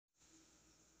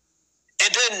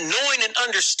then knowing and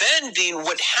understanding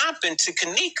what happened to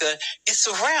Kanika, it's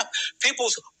a wrap.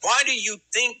 Why do you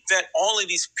think that all of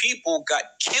these people got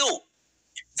killed?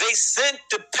 They sent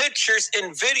the pictures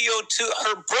and video to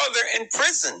her brother in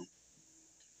prison.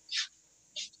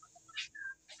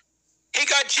 He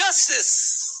got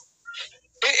justice.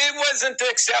 It wasn't the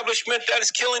establishment that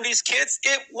is killing these kids.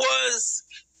 It was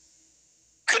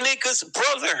Kanika's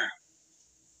brother.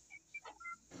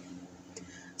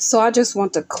 So I just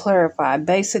want to clarify.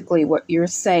 Basically, what you're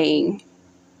saying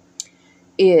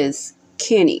is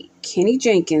Kenny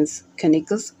Jenkins,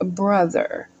 Kanika's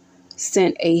brother,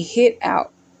 sent a hit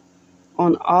out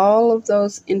on all of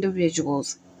those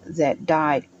individuals that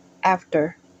died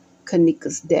after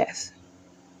Kanika's death.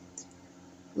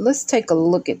 Let's take a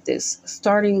look at this,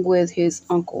 starting with his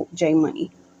uncle, J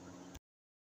Money.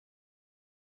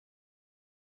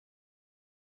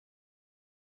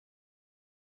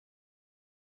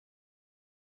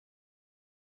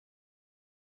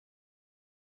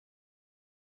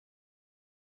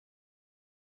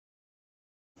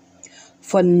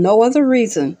 For no other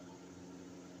reason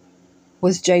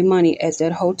was J Money at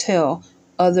that hotel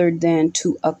other than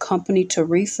to accompany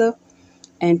Teresa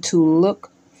and to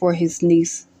look for his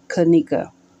niece,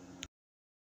 Kanika.